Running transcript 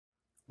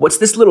What's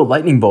this little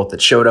lightning bolt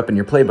that showed up in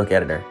your playbook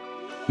editor?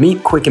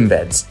 Meet Quick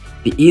Embeds,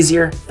 the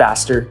easier,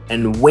 faster,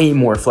 and way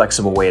more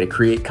flexible way to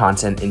create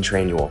content in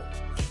Trainual.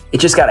 It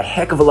just got a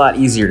heck of a lot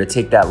easier to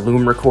take that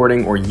Loom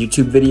recording or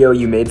YouTube video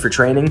you made for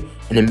training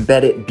and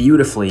embed it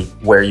beautifully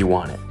where you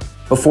want it.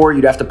 Before,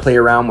 you'd have to play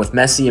around with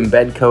messy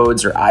embed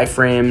codes or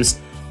iframes,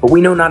 but we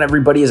know not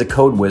everybody is a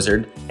code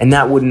wizard, and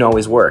that wouldn't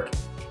always work.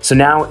 So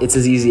now it's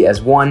as easy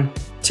as 1,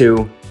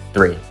 2,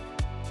 3.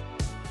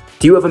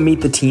 Do you have a Meet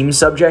the Team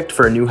subject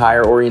for a new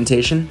hire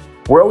orientation?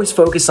 We're always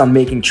focused on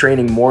making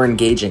training more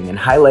engaging and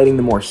highlighting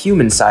the more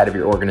human side of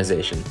your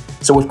organization.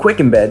 So with Quick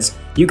Embeds,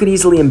 you can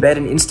easily embed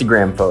an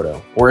Instagram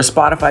photo or a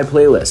Spotify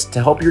playlist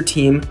to help your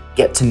team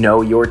get to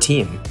know your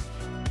team.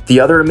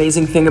 The other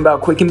amazing thing about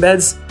Quick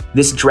Embeds?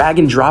 This drag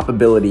and drop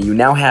ability you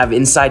now have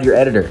inside your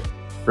editor.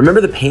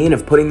 Remember the pain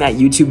of putting that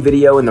YouTube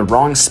video in the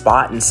wrong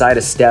spot inside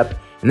a step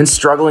and then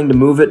struggling to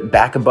move it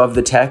back above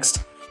the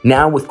text?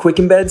 Now with Quick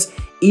Embeds,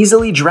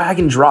 easily drag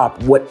and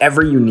drop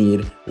whatever you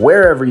need,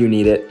 wherever you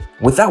need it,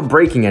 without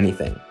breaking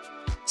anything.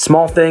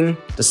 Small thing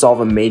to solve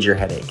a major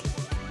headache.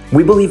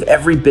 We believe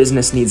every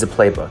business needs a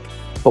playbook,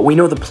 but we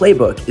know the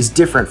playbook is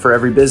different for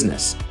every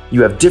business.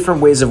 You have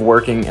different ways of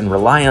working and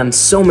rely on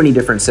so many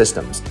different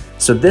systems.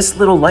 So this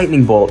little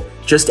lightning bolt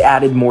just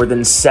added more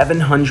than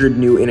 700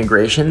 new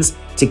integrations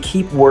to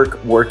keep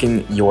work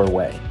working your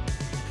way.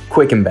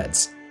 Quick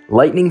Embeds,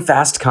 lightning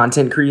fast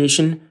content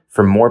creation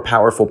for more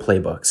powerful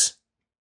playbooks.